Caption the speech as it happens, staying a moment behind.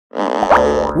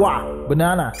Wow,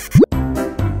 banana.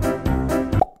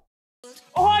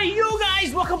 Oh, you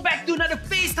guys! Welcome back to another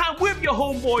FaceTime with your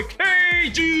homeboy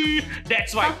Keiji.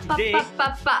 That's right, today.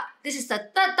 This is the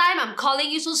third time I'm calling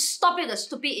you, so stop with the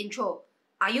stupid intro.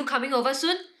 Are you coming over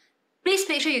soon? Please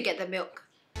make sure you get the milk.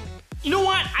 You know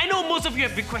what? I know most of you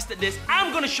have requested this.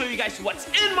 I'm gonna show you guys what's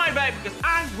in my bag because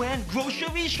I went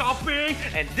grocery shopping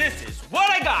and this is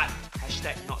what I got.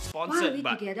 Hashtag not sponsored, Why are we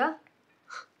but together?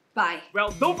 Bye.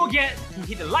 well, don't forget to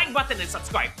hit the like button and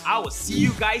subscribe. I will see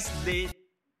you guys later.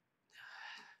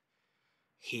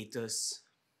 Haters.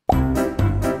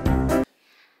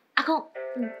 Akong,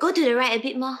 go to the right a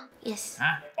bit more. Yes.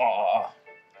 Huh? Oh.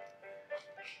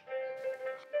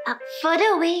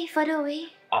 Further away, further away.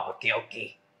 Oh,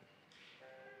 okay.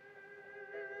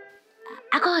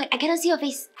 Akong, I cannot see your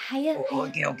face. Higher. Oh,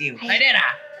 okay. Higher. Like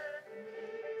that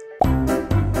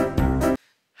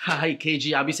Hi,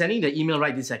 Keiji. I'll be sending the email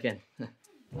right this second.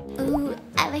 Ooh,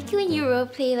 I like it when you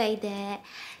roleplay like that.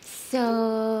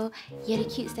 So, you're the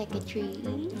cute secretary.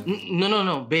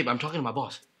 No, babe. I'm talking to my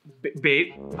boss.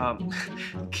 Babe,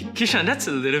 Kishan, that's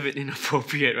a little bit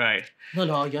inappropriate, right?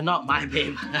 No, you're not my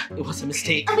babe. It was a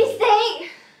mistake. A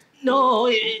mistake? No,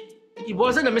 it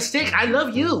wasn't a mistake. I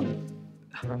love you.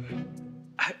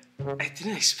 I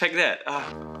didn't expect that.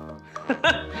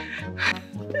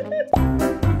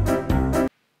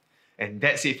 And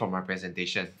that's it for my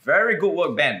presentation. Very good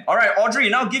work, Ben. Alright, Audrey,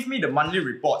 now give me the monthly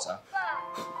reports.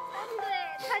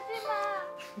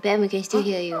 Ben, we can still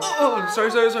hear you. Oh, sorry.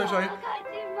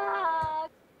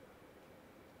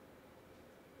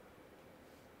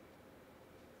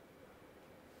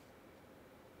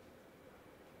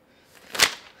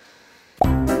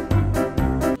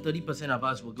 30% of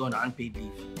us will go on unpaid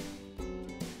leave.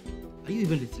 Are you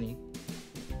even listening?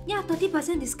 Yeah,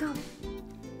 30% discount.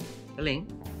 Ling,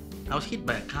 I was hit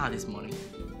by a car this morning.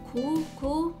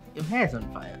 Cool. Your hair's on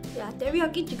fire. Yeah,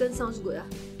 teriyaki chicken sounds good.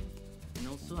 And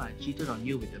also, I cheated on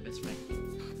you with your best friend.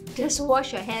 Just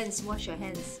wash your hands.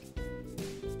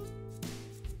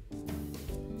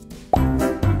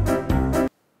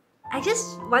 I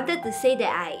just wanted to say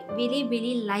that I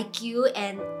really like you,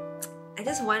 and I'm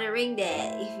just wondering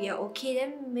that if you're okay,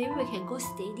 then maybe we can go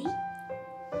steady.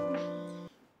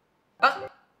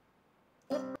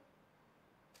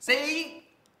 Say...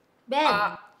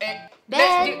 Ben!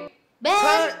 Ben!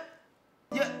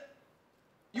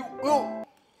 You...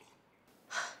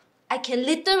 I can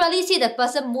literally see the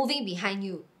person moving behind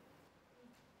you.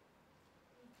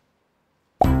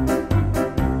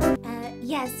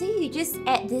 Yeah, so you just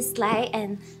add this slide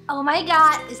and... Oh my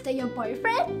god, is that your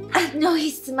boyfriend? no,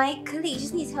 he's my colleague. He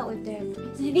just needs help with the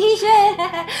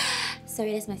presentation.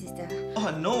 Sorry, that's my sister.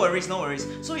 Oh, no worries.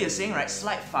 So you're saying, right,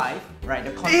 slide 5, right,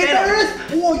 the content... Hey,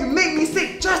 Terence! Oh, you make me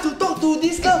sick just to talk to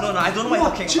this girl! No, I don't know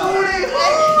what you're talking about.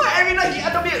 Oh, every night he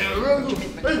under me...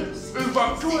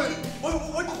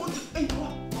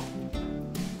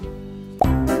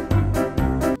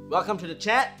 Welcome to the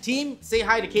chat. Team, say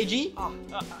hi to Keiji.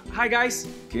 Hi guys.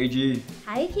 Keiji.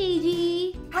 Hi,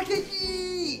 Keiji. Hi,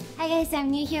 Keiji. Hi guys,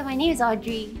 I'm new here. My name is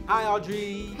Audrey. Hi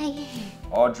Audrey. Hi.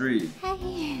 Audrey.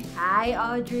 Hi. Hi,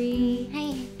 Audrey.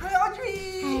 Hi. Hi,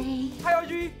 Audrey. Hi. Hi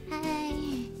Audrey. Hi.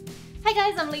 Hi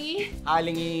guys, I'm Lingyi. Hi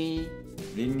Lingyi.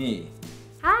 Lingyi.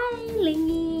 Hi,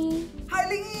 Lingyi. Hi,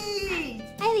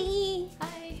 Lingyi. Hi, Lingyi.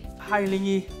 Hi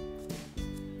Lingyi.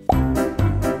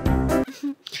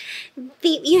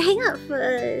 Babe, you hang up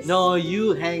first. No,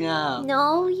 you hang up.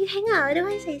 No, you hang up.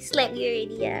 Otherwise, I slap you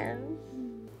already.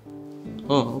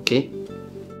 Oh, okay.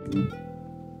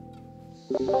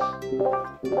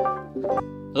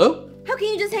 Hello? How can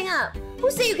you just hang up? Who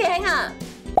said you can hang up?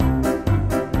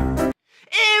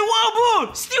 Hey, wow,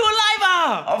 bro! Still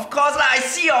alive, Of course lah, I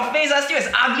see your face still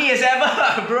as ugly as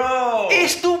ever, bro. Hey,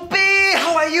 stupid!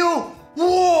 How are you?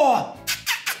 Whoa!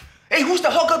 Hey, who's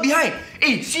the hot girl behind?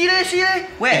 Hey, see there?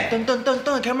 Where? Turn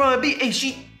the camera a bit. Hey,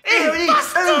 she... Hey, already!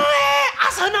 Faster,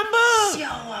 Ask her number!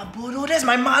 Siao ah, bodoh, that's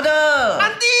my mother!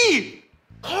 Auntie!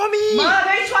 Call me! 妈，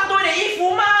可以穿多一点衣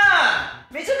服嘛！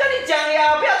每次跟你讲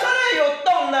呀，不要穿那有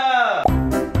洞的。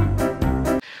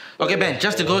 Okay, Ben,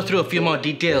 just to go through a few more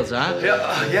details, huh?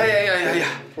 Yeah.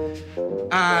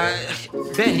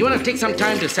 Ben, you want to take some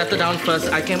time to settle down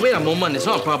first? I can wait a moment, it's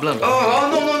not a problem. Oh,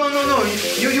 no.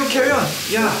 You carry on.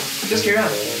 Yeah, just carry on.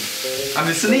 I'm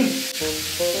listening.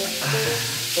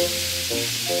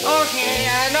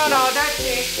 Okay, no, that's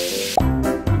it.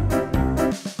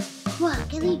 Wow,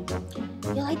 Kelly,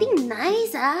 your lighting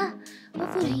nice,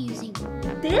 What phone are you using?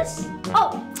 This?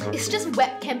 Oh, it's just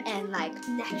webcam and like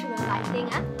natural lighting.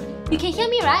 You can hear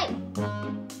me, right?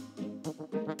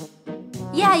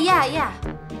 Yeah.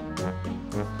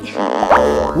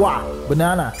 Wow,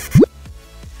 banana.